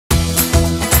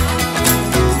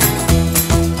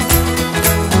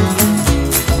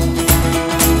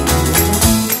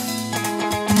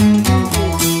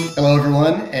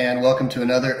to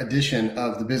another edition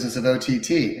of the Business of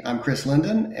OTT. I'm Chris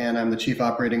Linden, and I'm the Chief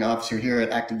Operating Officer here at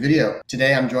Active Video.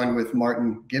 Today, I'm joined with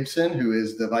Martin Gibson, who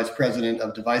is the Vice President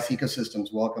of Device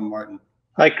Ecosystems. Welcome, Martin.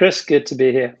 Hi, Chris. Good to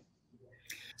be here.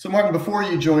 So, Martin, before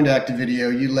you joined Active Video,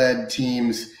 you led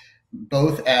teams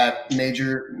both at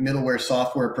major middleware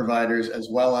software providers as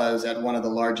well as at one of the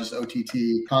largest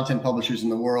OTT content publishers in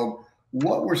the world.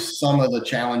 What were some of the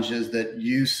challenges that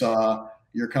you saw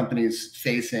your company's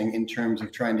facing in terms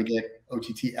of trying to get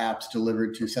OTT apps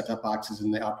delivered to set-top boxes in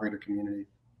the operator community?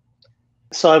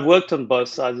 So I've worked on both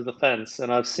sides of the fence,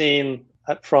 and I've seen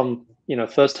from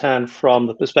firsthand from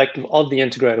the perspective of the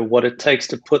integrator what it takes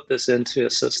to put this into a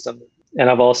system. And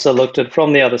I've also looked at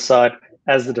from the other side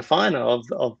as the definer of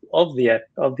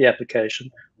the application,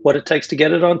 what it takes to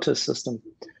get it onto a system.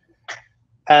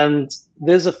 And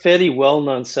there's a fairly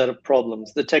well-known set of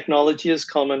problems. The technology is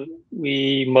common.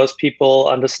 Most people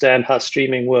understand how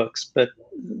streaming works, but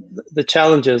the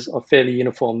challenges are fairly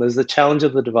uniform. There's the challenge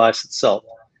of the device itself.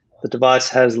 The device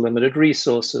has limited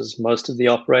resources. Most of the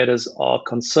operators are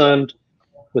concerned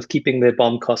with keeping their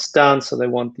BOM costs down, so they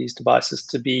want these devices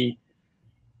to be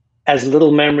as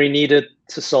little memory needed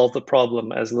to solve the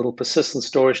problem, as little persistent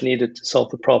storage needed to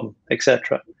solve the problem,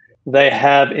 etc. They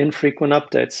have infrequent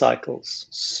update cycles.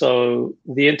 So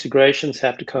the integrations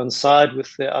have to coincide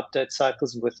with their update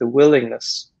cycles and with the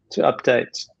willingness to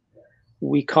update.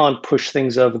 We can't push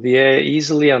things over the air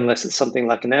easily unless it's something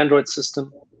like an Android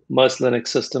system. Most Linux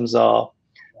systems are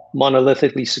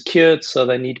monolithically secured, so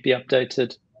they need to be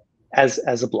updated as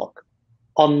a block.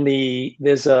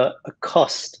 There's a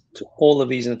cost to all of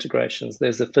these integrations.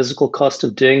 There's the physical cost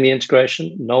of doing the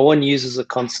integration. No one uses a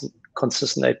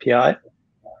consistent API.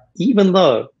 Even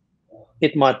though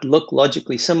it might look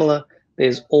logically similar,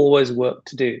 there's always work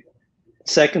to do.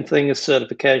 Second thing is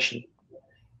certification.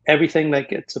 Everything that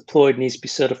gets deployed needs to be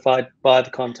certified by the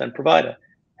content provider.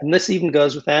 And this even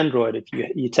goes with Android. If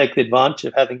you take the advantage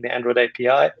of having the Android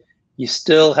API, you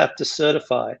still have to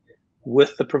certify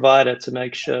with the provider to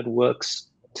make sure it works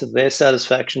to their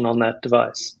satisfaction on that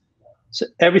device. So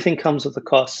everything comes with a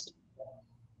cost.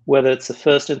 Whether it's the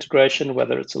first integration,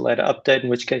 whether it's a later update, in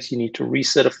which case you need to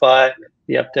recertify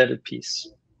the updated piece.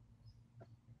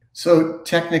 So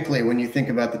technically, when you think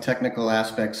about the technical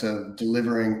aspects of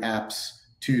delivering apps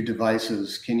to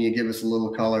devices, can you give us a little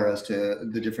color as to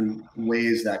the different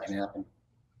ways that can happen?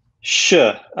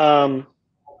 Sure.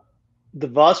 The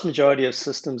vast majority of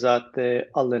systems out there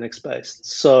are Linux-based.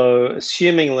 So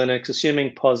assuming Linux,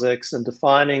 assuming POSIX, and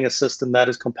defining a system that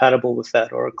is compatible with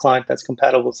that, or a client that's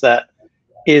compatible with that,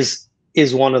 is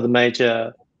one of the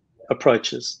major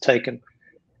approaches taken.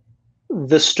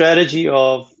 The strategy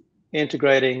of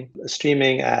integrating a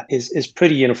streaming app is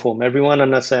pretty uniform. Everyone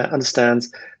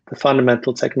understands the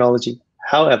fundamental technology.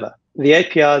 However, the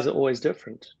APIs are always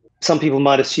different. Some people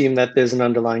might assume that there's an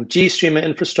underlying GStreamer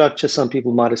infrastructure. Some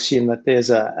people might assume that there's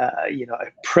a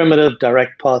primitive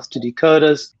direct path to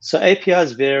decoders. So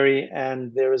APIs vary,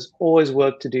 and there is always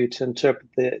work to do to interpret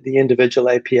the individual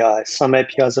API. Some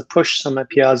APIs are push, some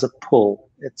APIs are pull.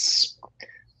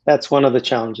 That's one of the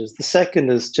challenges. The second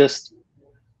is just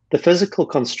the physical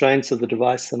constraints of the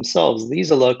device themselves.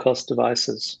 These are low-cost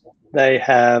devices. They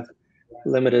have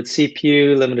limited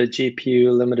CPU, limited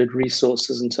GPU, limited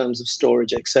resources in terms of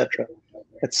storage, etc.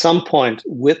 At some point,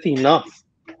 with enough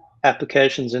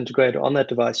applications integrated on that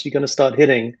device, you're going to start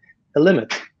hitting a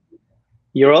limit.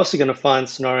 You're also going to find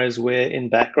scenarios where in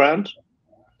background,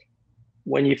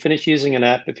 when you finish using an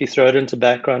app, if you throw it into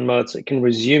background mode so it can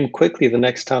resume quickly the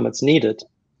next time it's needed,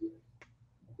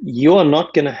 you are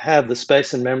not going to have the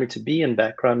space and memory to be in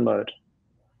background mode.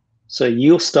 So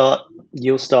you'll start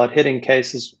hitting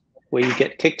cases where you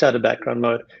get kicked out of background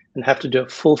mode and have to do a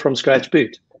full from scratch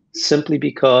boot, simply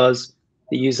because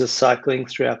the user's cycling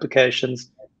through applications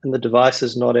and the device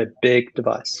is not a big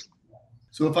device.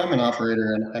 So if I'm an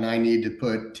operator and I need to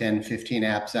put 10, 15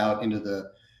 apps out into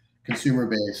the consumer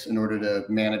base in order to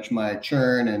manage my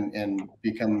churn and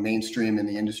become mainstream in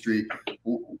the industry,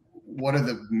 what are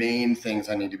the main things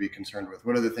I need to be concerned with?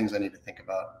 What are the things I need to think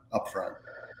about upfront?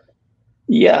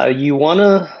 Yeah,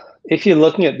 if you're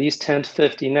looking at these 10 to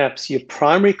 15 apps, your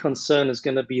primary concern is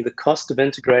going to be the cost of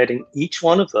integrating each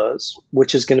one of those,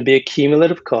 which is going to be a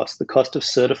cumulative cost, the cost of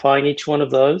certifying each one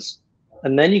of those.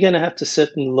 And then you're going to have to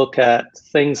sit and look at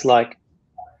things like,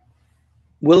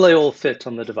 will they all fit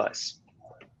on the device?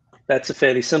 That's a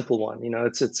fairly simple one.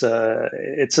 It's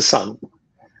a sum.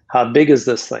 How big is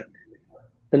this thing?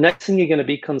 The next thing you're going to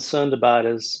be concerned about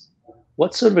is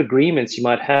what sort of agreements you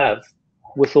might have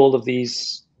with all of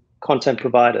these content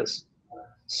providers.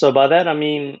 So by that, I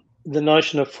mean the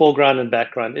notion of foreground and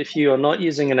background. If you are not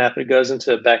using an app, it goes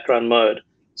into a background mode.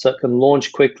 so it can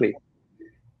launch quickly.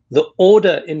 The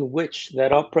order in which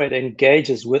that operator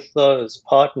engages with those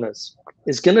partners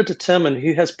is going to determine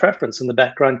who has preference in the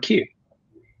background queue.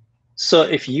 So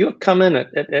if you come in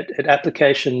at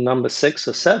application number 6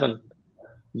 or 7,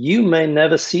 you may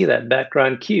never see that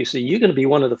background queue. So you're going to be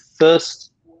one of the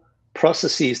first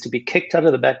processes to be kicked out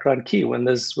of the background queue when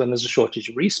there's a shortage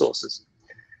of resources.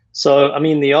 So, I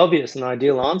mean, the obvious and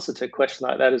ideal answer to a question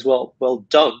like that is, well,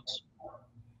 don't.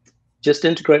 Just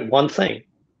integrate one thing.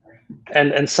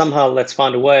 And somehow let's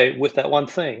find a way with that one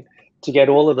thing to get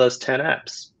all of those 10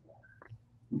 apps.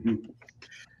 Mm-hmm.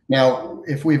 Now,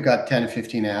 if we've got 10 to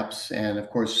 15 apps, and of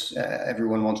course,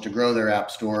 everyone wants to grow their app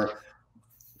store,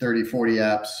 30, 40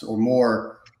 apps or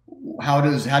more, how do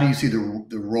you see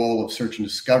the role of search and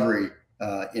discovery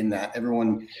in that?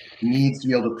 Everyone needs to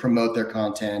be able to promote their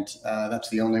content. That's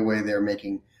the only way they're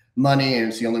making money, and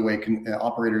it's the only way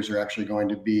operators are actually going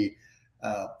to be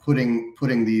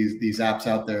putting these apps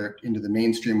out there into the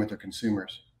mainstream with their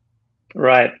consumers.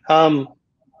 Right.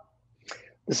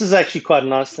 This is actually quite a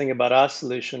nice thing about our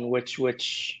solution,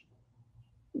 which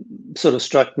sort of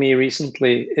struck me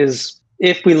recently, is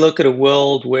if we look at a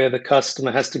world where the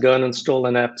customer has to go and install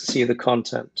an app to see the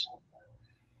content,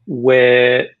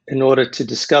 where in order to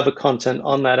discover content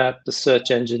on that app, the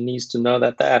search engine needs to know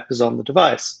that the app is on the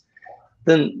device,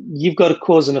 then you've got a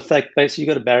cause and effect. Basically,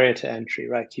 you've got a barrier to entry,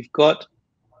 right? You've got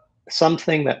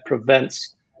something that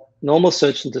prevents normal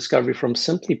search and discovery from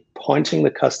simply pointing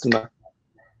the customer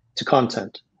to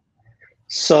content.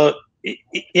 So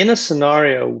in a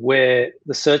scenario where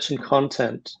the search and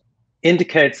content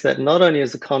indicates that not only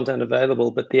is the content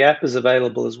available, but the app is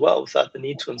available as well without the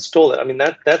need to install it, I mean,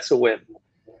 that's a win.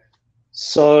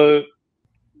 So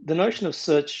the notion of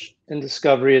search and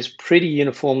discovery is pretty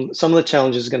uniform. Some of the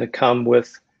challenges are going to come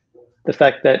with the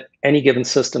fact that any given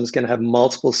system is going to have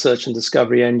multiple search and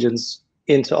discovery engines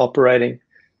into operating.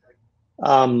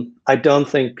 I don't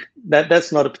think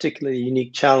that's not a particularly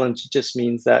unique challenge. It just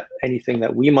means that anything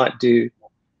that we might do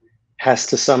has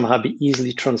to somehow be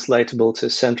easily translatable to a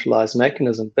centralized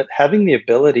mechanism. But having the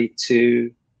ability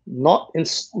to not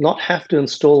have to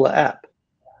install the app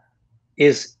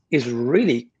is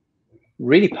really,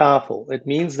 really powerful. It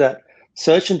means that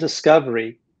search and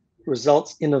discovery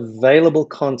results in available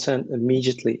content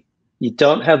immediately. You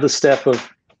don't have the step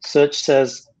of search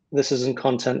says this isn't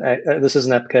content, this is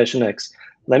an application X.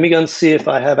 Let me go and see if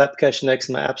I have application X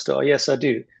in my app store. Oh, yes, I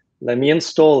do. Let me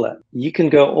install that. You can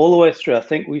go all the way through. I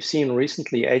think we've seen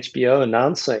recently HBO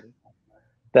announcing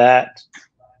that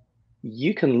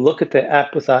you can look at their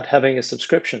app without having a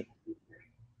subscription.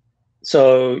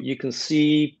 So you can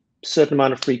see a certain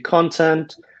amount of free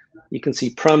content. You can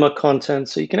see promo content.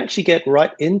 So you can actually get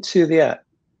right into the app.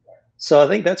 So I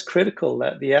think that's critical,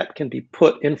 that the app can be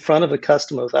put in front of the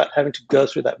customer without having to go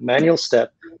through that manual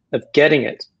step of getting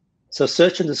it. So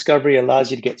search and discovery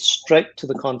allows you to get straight to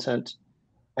the content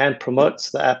and promotes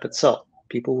the app itself.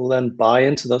 People will then buy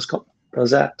into those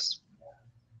apps.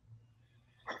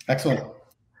 Excellent.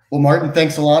 Well, Martin,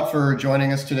 thanks a lot for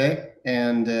joining us today,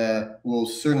 and we'll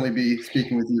certainly be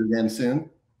speaking with you again soon.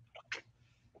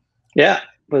 Yeah,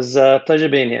 it was a pleasure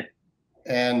being here.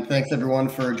 And thanks everyone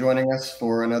for joining us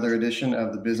for another edition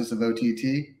of the Business of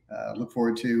OTT. Look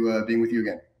forward to being with you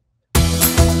again.